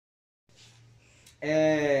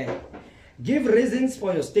Give reasons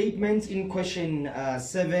for your statements in question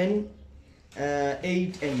 7,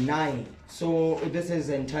 8, and 9. So this is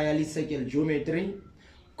entirely circle geometry.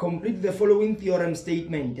 Complete the following theorem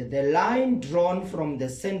statement. The line drawn from the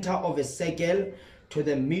center of a circle to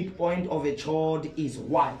the midpoint of a chord is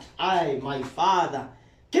what? I, my father.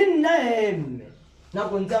 Can name. Now,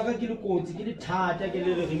 right,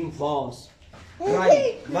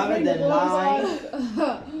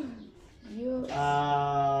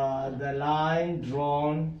 the line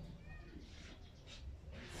drawn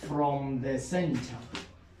from the center.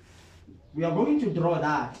 We are going to draw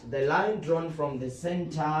that. The line drawn from the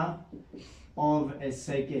center of a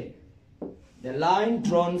circle. The line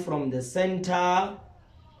drawn from the center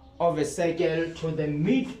of a circle to the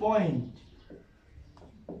midpoint.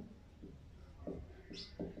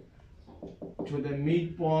 To the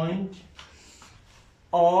midpoint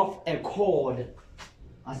of a chord.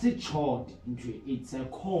 I say chord. It's a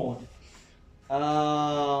chord.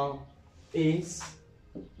 Is.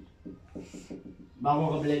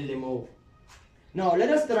 Now let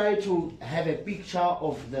us try to have a picture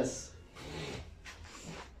of this.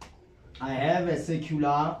 I have a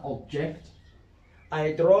circular object.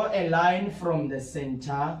 I draw a line from the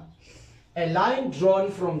center. A line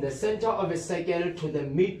drawn from the center of a circle to the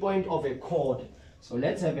midpoint of a chord. So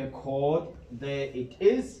let's have a chord. There it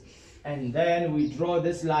is. And then we draw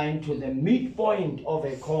this line to the midpoint of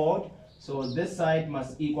a chord. So this side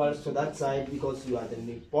must equal to that side because you are the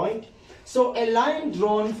midpoint. So a line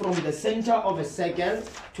drawn from the center of a circle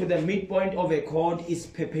to the midpoint of a chord is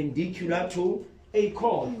perpendicular to a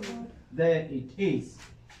chord. There it is.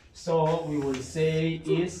 So we will say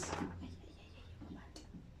is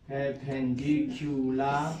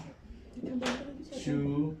perpendicular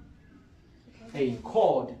to a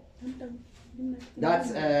chord.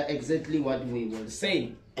 That's exactly what we will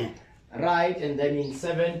say. Right, and then in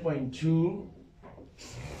 7.2,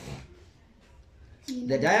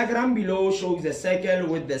 the diagram below shows a circle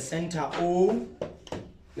with the center O.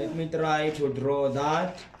 Let me try to draw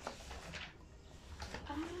that.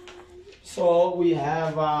 So we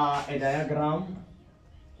have a diagram.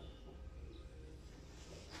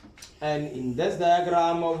 And in this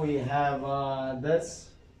diagram, we have this.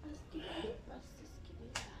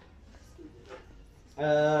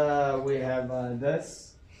 We have this.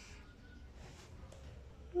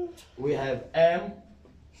 We have M.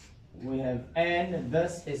 We have N.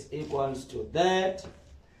 This is equals to that.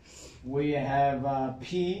 We have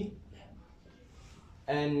P.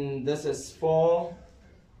 And this is 4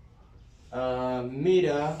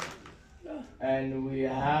 meter. And we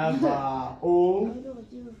have O.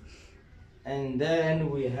 And then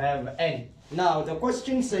we have N. Now the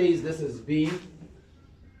question says this is B.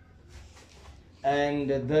 And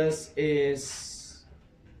this is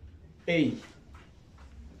A.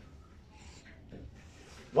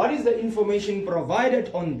 What is the information provided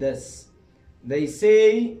on this? They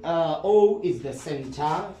say O is the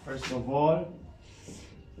center, first of all.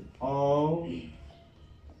 O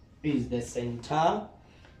is the center.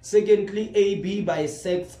 Secondly, AB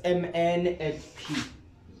bisects MN at P.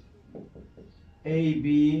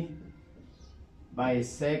 AB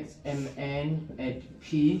bisects MN at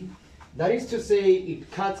P. That is to say, it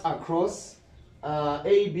cuts across,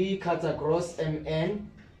 AB cuts across MN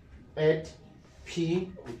at P.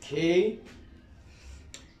 Okay.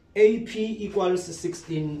 AP equals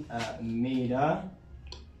 16 meter.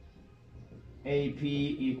 AP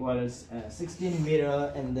equals 16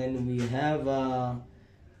 meter, and then we have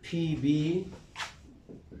PB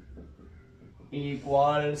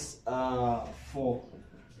equals 4.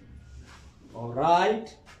 All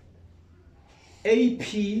right.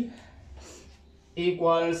 AP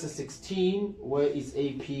equals 16. Where is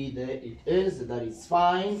AP? There it is. That is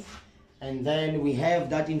fine. And then we have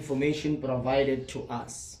that information provided to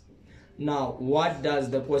us. Now, what does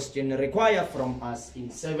the question require from us? In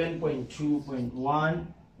 7.2.1,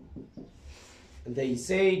 they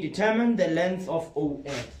say determine the length of OM.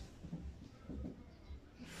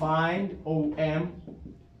 Find OM.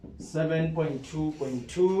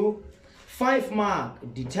 7.2.2. 5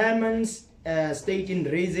 mark determines, stating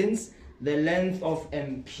reasons, the length of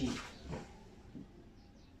MP.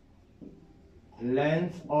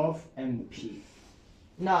 Length of MP.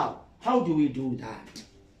 Now, how do we do that?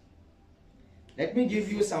 Let me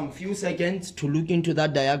give you some few seconds to look into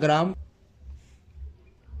that diagram.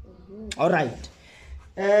 All right.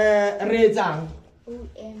 Rezang.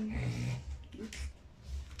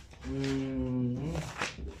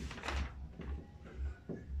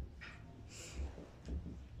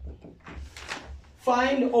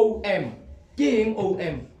 Find OM. King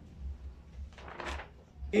OM.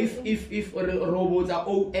 if robots are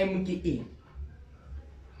OM ke eng?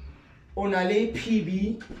 On a le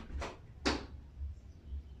PB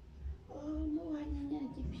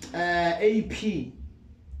AP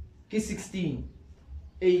ke 16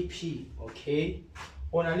 AP, okay.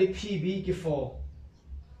 On a le PB ke 4.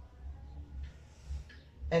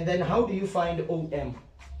 And then how do you find OM?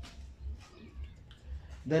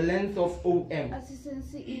 The length of OM.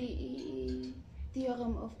 Assistance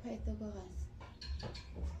theorem of Pythagoras.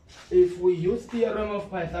 If we use theorem of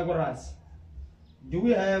Pythagoras, do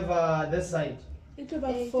we have this side? It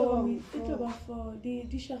about 4. It about 4. The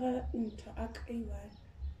shara into ak A1.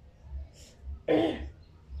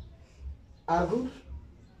 Agu?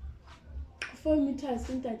 4 meters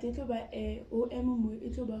in that it about OM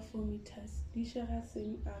it about 4 meters. The shara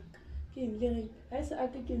same arc. Can lyric. I say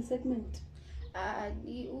arc in segment.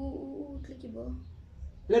 Clickable.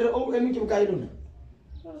 Let OM ke bokae lona?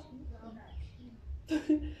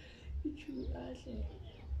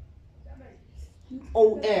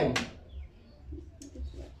 OM.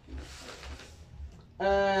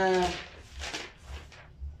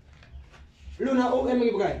 Luna OM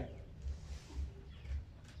ke bokae?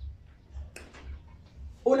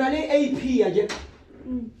 Ona le AP aje.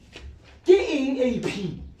 Ke eng AP?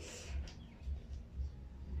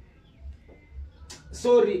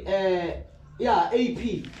 Sorry, yeah,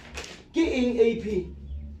 AP. Ke eng AP?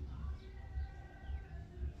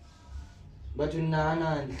 But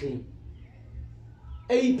nana nhle.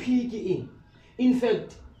 AP ke eng? In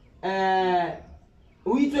fact,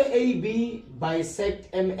 we do AB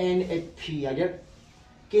bisect MN at P aje.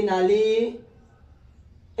 Ke na le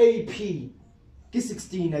AP ke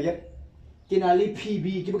 16 aje. Ke na le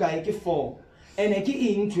PB ke bokae ke 4. And ke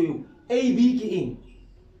eng to AB ke eng?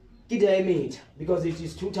 Ke diameter, because it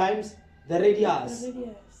is 2 times the radius.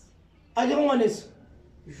 I don't want this.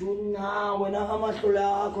 Juna wena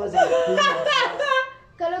amahlola akho azakhuluma.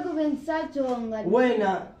 Kaloku bendisajonga.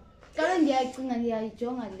 Wena Kaloku ndiyacinga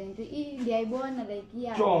ndiyayijonga le nto ndiyayibona like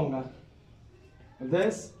iya. jonga.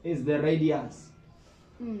 This is the radius.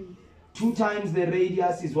 2 times the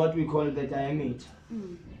radius is what we call the diameter.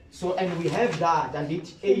 So, and we have that, and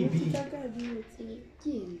it AB.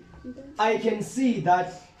 I can see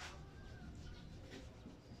that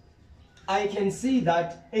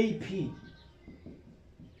AP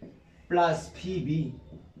plus PB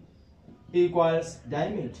equals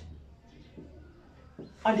diameter.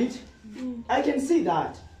 And it, I can see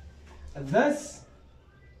that this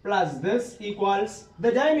plus this equals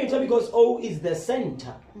the diameter, because O is the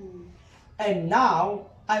center. And now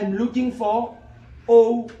I'm looking for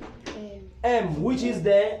OM, which is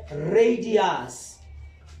the radius.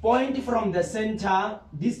 Point from the center,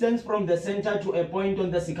 distance from the center to a point on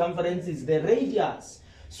the circumference is the radius.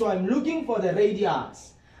 So I'm looking for the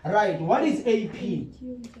radius. Right, what is AP?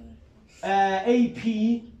 AP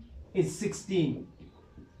is 16.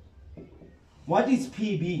 What is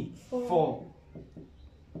PB? 4.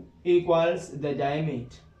 Equals the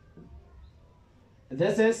diameter.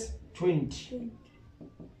 This is 20.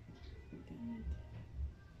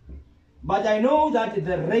 But I know that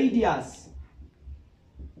the radius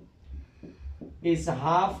is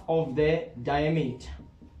half of the diameter.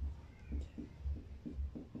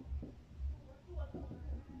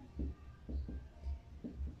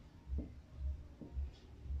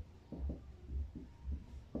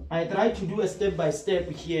 I try to do a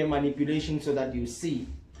step-by-step here manipulation so that you see.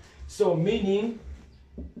 So meaning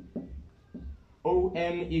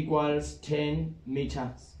OM equals 10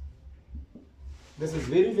 meters. This is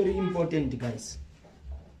very, very important, guys.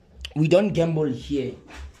 We don't gamble here.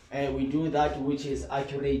 We do that which is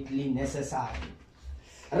accurately necessary.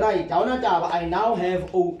 Right, I now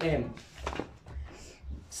have OM.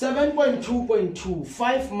 7.2.2,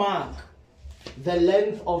 5 mark the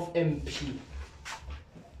length of MP.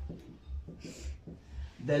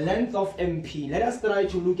 The length of MP. Let us try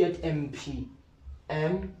to look at MP.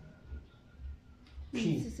 MP.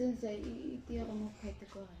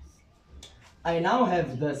 I now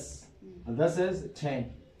have this. This is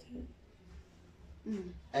 10.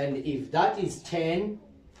 And if that is 10,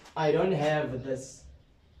 I don't have this.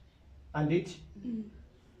 And it.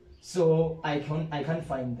 So I can't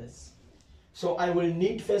find this. So I will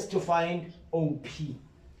need first to find OP.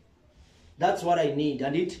 That's what I need.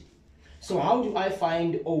 And it. So how do I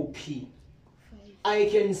find OP? I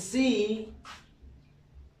can see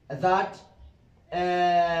that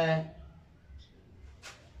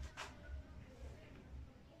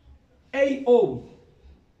AO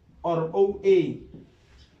or OA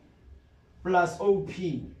plus OP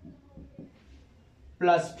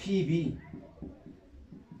plus PB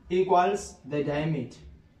equals the diameter.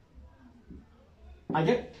 I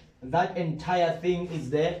get that entire thing is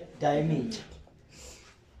the diameter.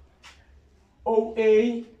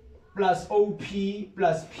 OA plus OP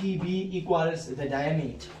plus PB equals the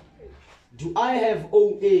diameter. Do I have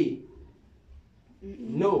OA?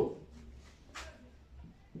 No.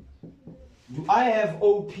 Do I have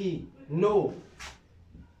OP? No.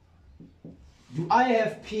 Do I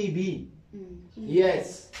have PB?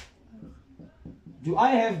 Yes. Do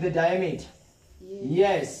I have the diameter?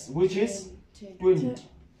 Yes, which is 20.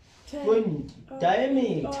 20.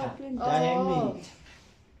 Diameter. Diameter.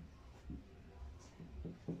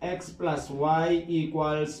 X plus y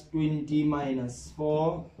equals 20 minus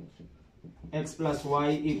 4. X plus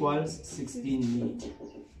y equals 16 meters.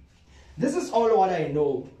 This is all what I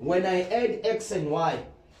know. When I add x and y,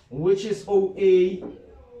 which is OA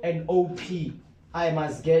and OP, I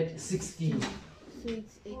must get 16. So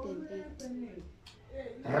it's 8 and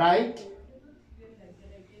 8. Right?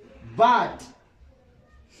 But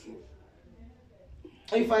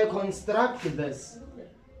if I construct this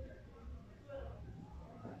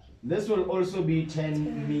will also be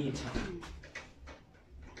 10 meters.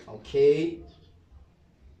 Okay.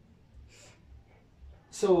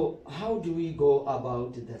 So how do we go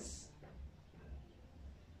about this?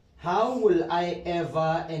 How will I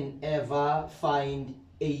ever and ever find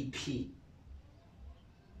AP?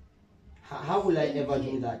 How will I ever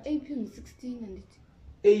do that? AP and 16 and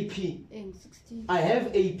AP. and 16. I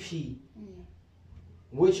have AP, Yeah.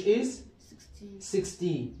 which is 16.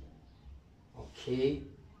 16. Okay.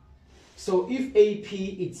 So if AP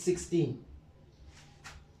is 16,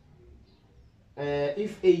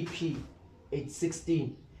 if AP is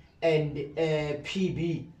 16 and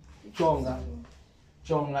PB jonga,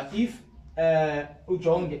 if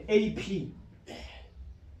ujonge AP,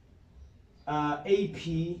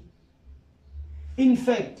 in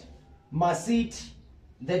fact, must it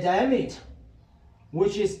the diameter,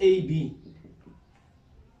 which is AB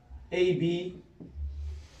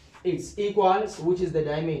it's equals, which is the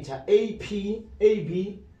diameter,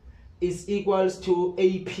 AB is equals to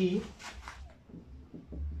AP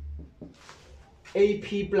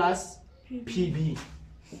plus PB.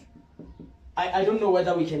 I don't know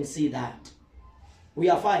whether we can see that. We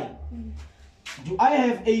are fine. Do I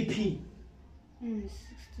have AP?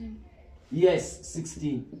 16. Yes,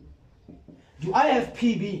 16. Do I have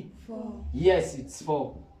PB? 4. Yes, it's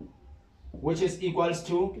 4, which is equals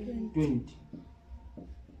to 20.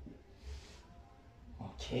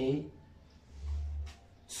 Okay.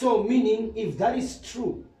 So meaning, if that is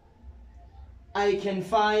true, I can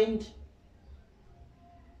find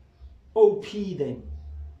OP then.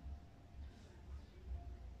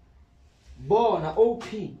 Bona OP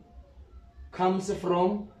comes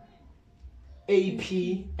from AP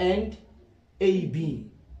and AB.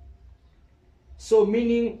 So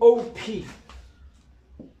meaning OP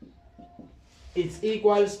it's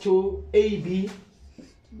equals to AB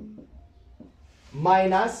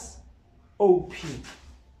minus OP.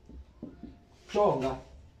 Jonga.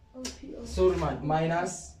 Sorry man,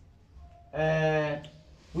 minus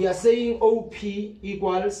we are saying OP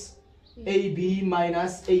equals AB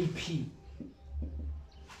minus AP.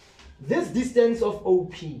 This distance of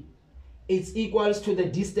OP is equals to the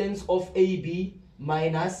distance of AB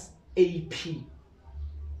minus AP.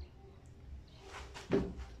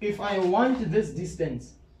 If I want this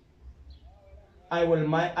distance, I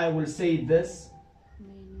will say this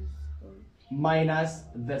minus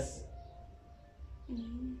this,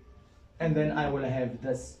 and then I will have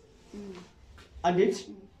this. And it.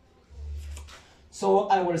 So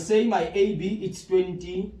I will say my AB it's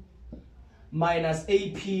 20 minus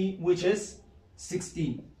AP, which is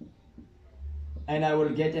 16, and I will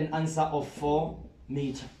get an answer of 4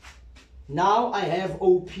 meters. Now I have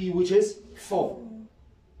OP, which is 4.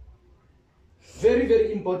 Very,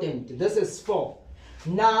 very important. This is 4.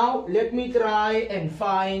 Now let me try and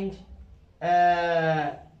find MP.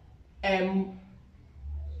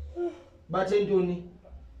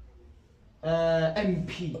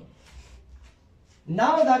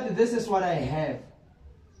 Now that this is what I have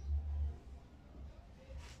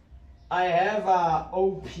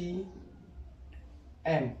OP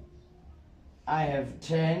M. I have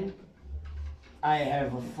 10. I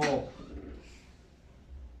have 4.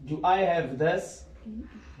 Do I have this?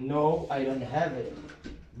 No, I don't have it.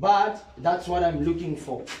 But that's what I'm looking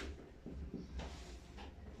for.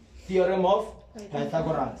 Theorem of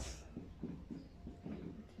Pythagoras.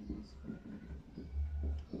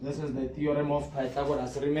 This is the theorem of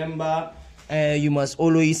Pythagoras. Remember, you must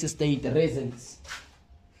always state reasons.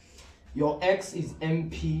 Your x is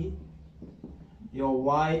MP. Your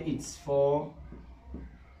y is 4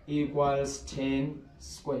 equals 10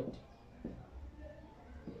 squared.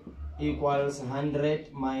 equals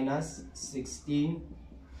 100 minus 16.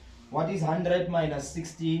 What is 100 minus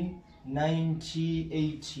 16? 90,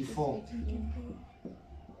 84.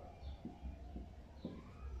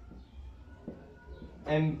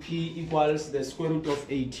 MP equals the square root of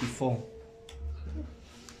 84.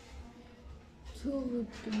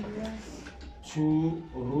 2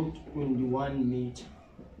 root 21 meter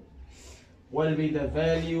will be the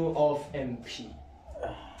value of MP.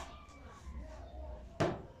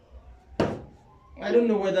 I don't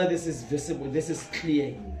know whether this is visible, this is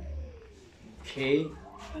clear. Okay.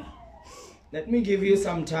 Let me give you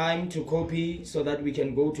some time to copy so that we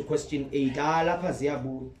can go to question 8.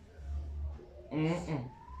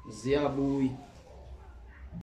 Ziabui.